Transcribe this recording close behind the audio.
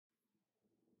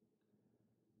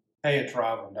Hey, it's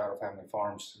Rob from Dowdle Family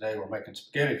Farms. Today we're making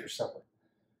spaghetti for supper.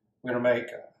 We're going to make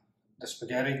the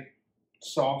spaghetti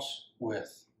sauce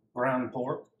with ground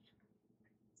pork.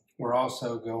 We're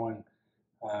also going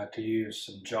to use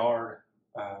some jarred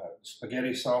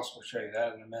spaghetti sauce. We'll show you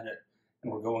that in a minute.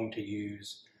 And we're going to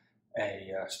use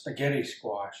a spaghetti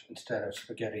squash instead of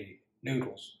spaghetti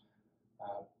noodles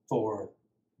for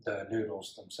the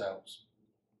noodles themselves.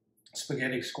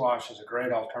 Spaghetti squash is a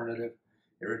great alternative.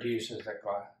 It reduces that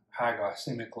high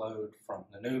glycemic load from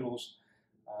the noodles,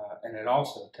 and it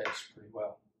also tastes pretty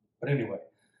well. But anyway,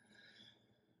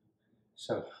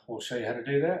 so we'll show you how to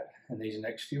do that in these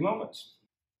next few moments.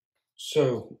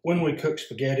 So when we cook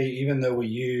spaghetti, even though we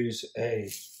use a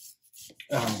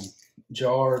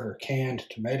jarred or canned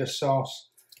tomato sauce,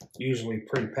 usually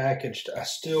prepackaged, I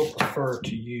still prefer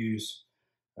to use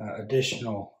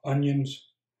additional onions,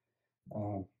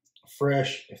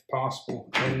 fresh if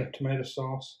possible, in the tomato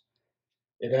sauce.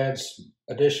 It adds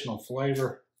additional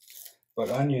flavor, but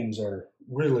onions are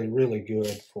really, really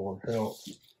good for health.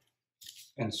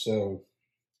 And so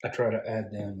I try to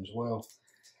add them as well.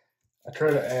 I try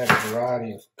to add a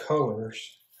variety of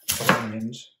colors of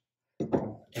onions,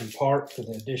 in part for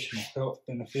the additional health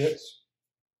benefits.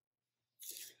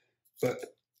 But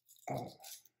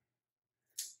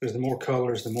because the more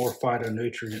colors, the more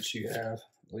phytonutrients you have,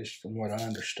 at least from what I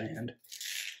understand.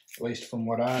 At least from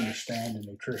what I understand in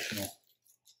nutritional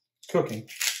cooking,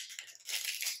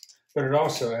 but it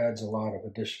also adds a lot of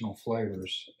additional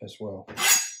flavors as well.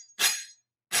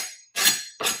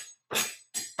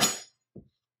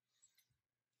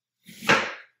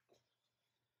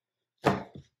 I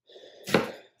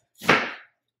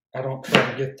don't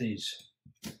try to get these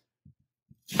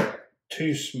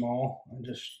too small. I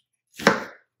just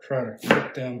try to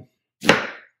cook them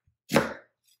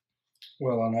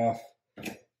well enough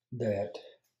that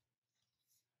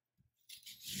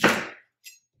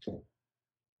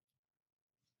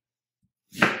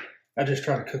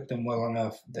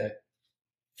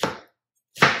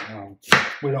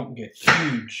we don't get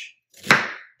huge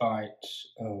bites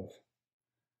of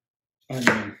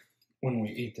onion when we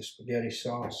eat the spaghetti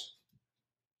sauce.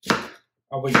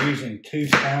 I'll be using 2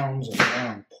 pounds of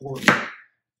ground pork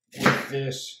with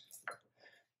this,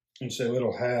 and so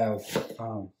it'll have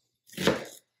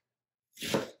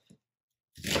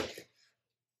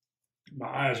my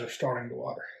eyes are starting to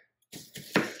water.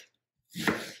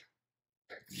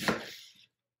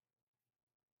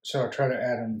 So I try to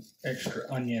add an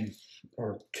extra onion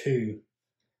or 2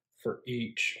 for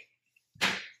each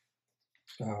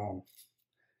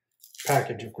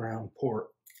package of ground pork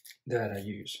that I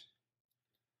use.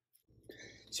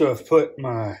 So I've put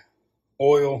my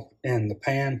oil in the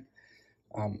pan.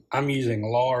 I'm using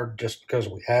lard just because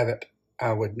we have it.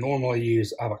 I would normally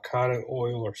use avocado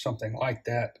oil or something like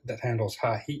that handles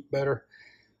high heat better.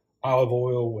 Olive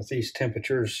oil with these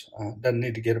temperatures doesn't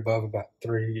need to get above about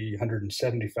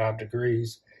 375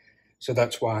 degrees. So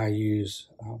that's why I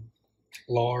use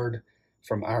lard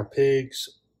from our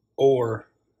pigs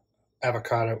or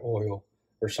avocado oil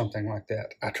or something like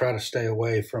that. I try to stay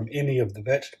away from any of the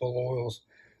vegetable oils.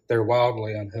 They're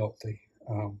wildly unhealthy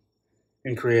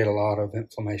and create a lot of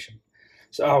inflammation.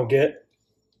 So I'll get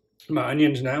my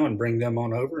onions now and bring them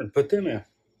on over and put them in.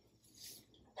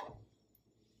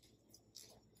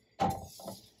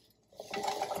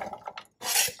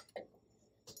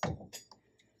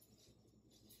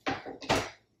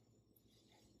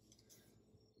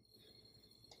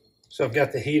 So I've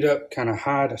got the heat up kind of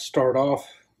high to start off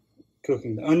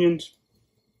cooking the onions.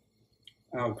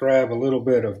 I'll grab a little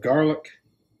bit of garlic.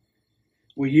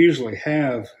 We usually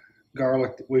have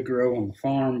garlic that we grow on the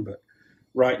farm, but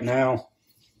right now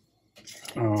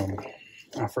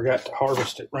I forgot to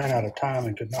harvest it, ran out of time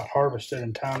and could not harvest it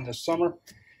in time this summer.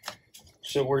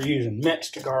 So we're using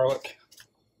minced garlic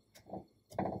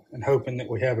and hoping that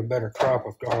we have a better crop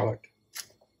of garlic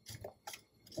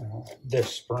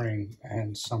this spring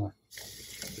and summer.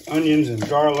 Onions and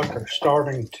garlic are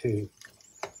starting to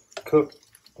cook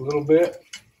a little bit.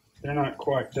 They're not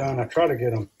quite done. I try to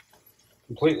get them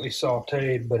completely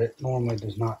sauteed, but it normally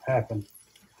does not happen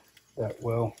that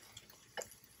well.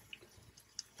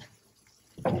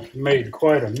 Made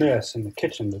quite a mess in the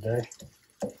kitchen today,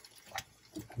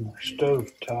 and our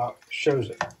stove top shows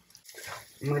it.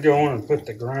 I'm going to go on and put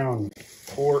the ground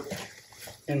pork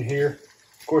in here.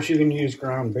 Of course, you can use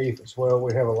ground beef as well.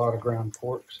 We have a lot of ground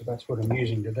pork, so that's what I'm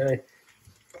using today.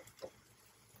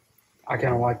 I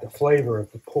kind of like the flavor of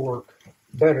the pork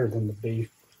better than the beef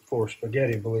for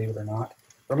spaghetti, believe it or not.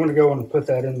 But I'm going to go on and put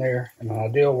that in there. In an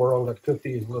ideal world, I'd cook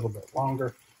these a little bit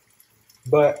longer,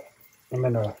 but I'm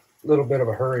in a little bit of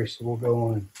a hurry, so we'll go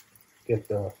on and get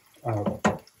the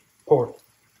pork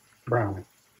browning.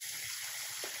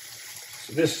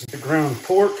 So this is the ground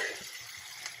pork.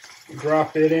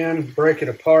 Drop it in, break it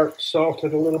apart, salt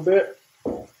it a little bit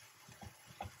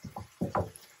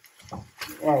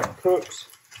while it cooks.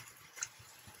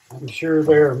 I'm sure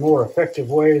there are more effective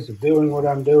ways of doing what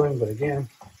I'm doing, but again,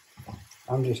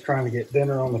 I'm just trying to get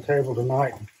dinner on the table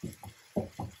tonight.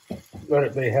 Let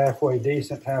it be halfway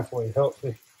decent, halfway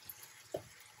healthy.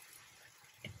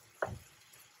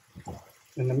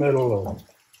 In the middle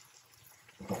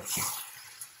of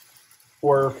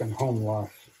work and home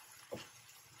life.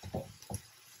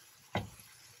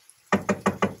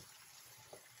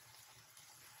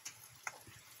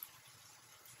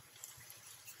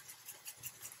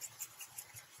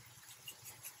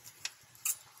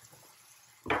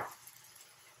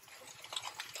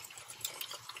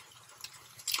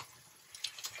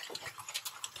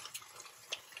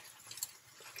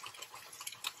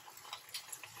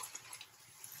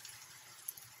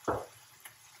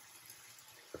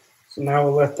 So now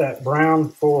we'll let that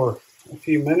brown for a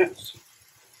few minutes,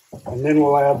 and then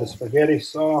we'll add the spaghetti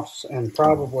sauce and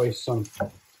probably some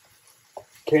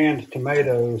canned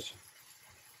tomatoes,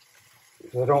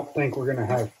 because I don't think we're going to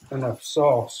have enough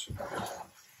sauce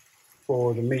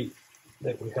for the meat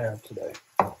that we have today.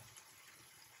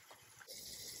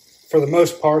 For the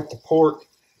most part, the pork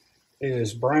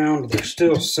is browned. There's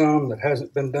still some that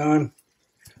hasn't been done.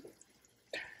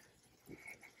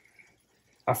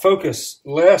 I focus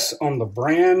less on the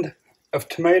brand of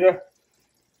tomato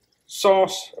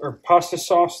sauce or pasta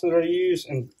sauce that I use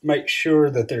and make sure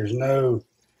that there's no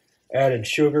added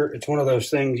sugar. It's one of those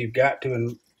things you've got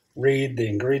to read the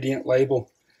ingredient label.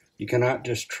 You cannot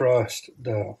just trust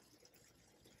the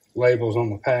labels on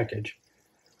the package.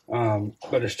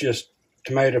 But it's just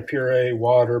tomato puree,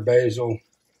 water, basil,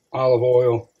 olive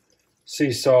oil,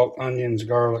 sea salt, onions,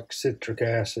 garlic, citric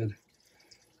acid,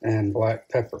 and black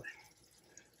pepper.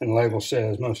 And the label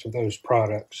says most of those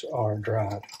products are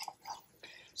dried.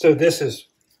 So this is,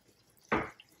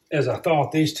 as I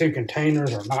thought, these two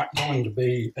containers are not going to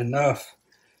be enough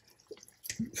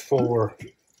for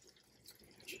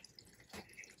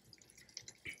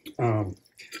to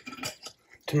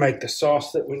make the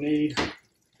sauce that we need.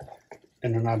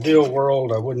 In an ideal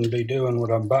world, I wouldn't be doing what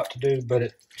I'm about to do, but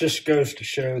it just goes to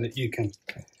show that you can,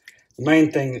 the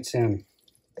main thing that's in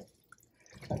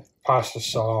pasta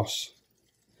sauce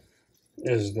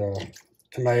is the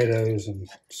tomatoes and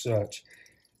such.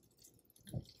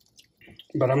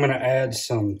 But I'm going to add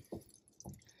some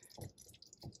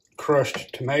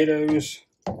crushed tomatoes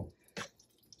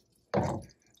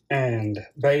and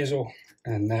basil,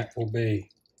 and that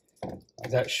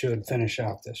should finish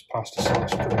out this pasta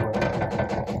sauce pretty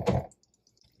well.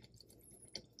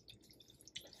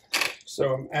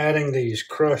 So I'm adding these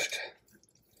crushed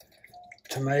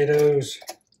tomatoes.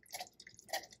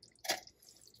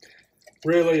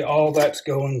 Really, all that's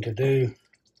going to do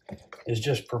is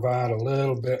just provide a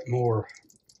little bit more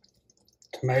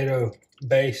tomato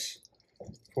base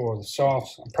for the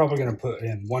sauce. I'm probably going to put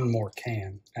in one more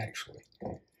can, actually.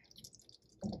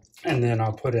 And then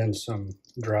I'll put in some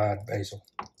dried basil.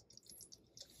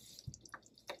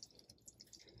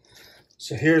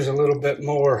 So here's a little bit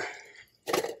more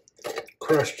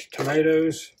crushed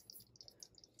tomatoes.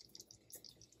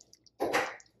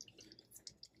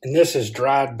 And this is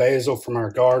dried basil from our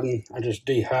garden. I just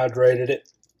dehydrated it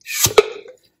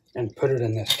and put it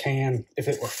in this can. If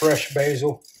it were fresh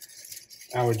basil,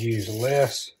 I would use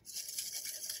less,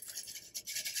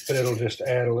 but it'll just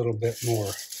add a little bit more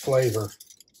flavor.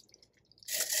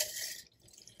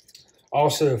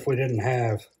 Also, if we didn't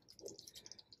have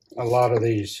a lot of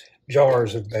these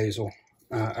jars of basil,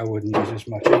 I wouldn't use as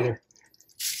much either,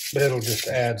 but it'll just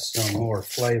add some more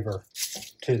flavor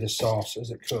to the sauce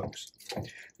as it cooks.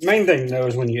 The main thing, though,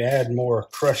 is when you add more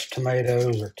crushed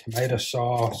tomatoes or tomato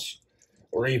sauce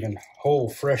or even whole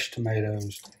fresh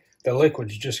tomatoes, the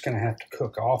liquid's just going to have to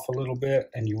cook off a little bit,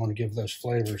 and you want to give those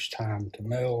flavors time to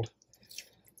meld.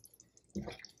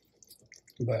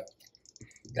 But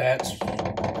that's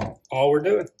all we're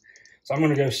doing. So I'm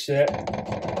going to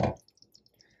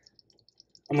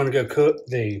go cook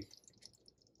the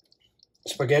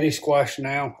spaghetti squash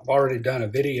now. I've already done a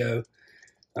video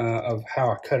of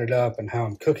how I cut it up and how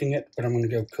I'm cooking it, but I'm going to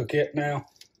go cook it now.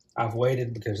 I've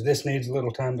waited because this needs a little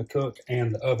time to cook,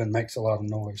 and the oven makes a lot of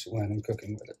noise when I'm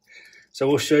cooking with it. So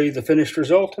we'll show you the finished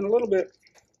result in a little bit.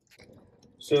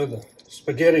 So the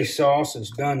spaghetti sauce is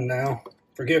done now.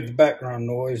 Forgive the background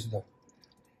noise. The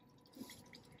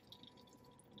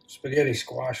spaghetti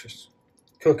squash is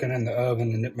cooking in the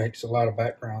oven, and it makes a lot of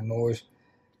background noise.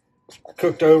 I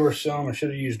cooked over some. I should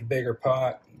have used a bigger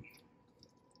pot.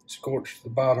 Scorched the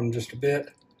bottom just a bit.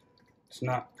 It's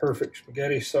not perfect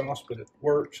spaghetti sauce, but it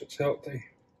works. It's healthy.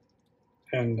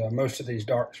 And most of these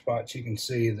dark spots, you can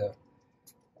see the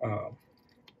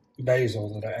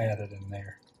basil that I added in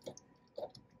there.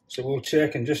 So we'll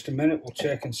check in just a minute. We'll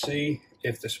check and see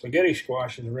if the spaghetti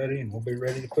squash is ready, and we'll be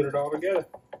ready to put it all together.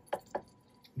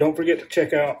 Don't forget to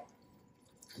check out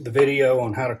the video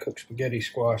on how to cook spaghetti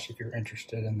squash if you're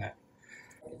interested in that.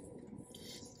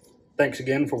 Thanks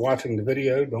again for watching the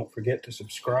video. Don't forget to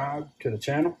subscribe to the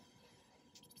channel.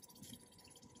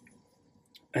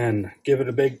 And give it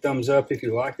a big thumbs up if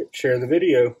you like it. Share the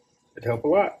video. It'd help a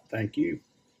lot. Thank you.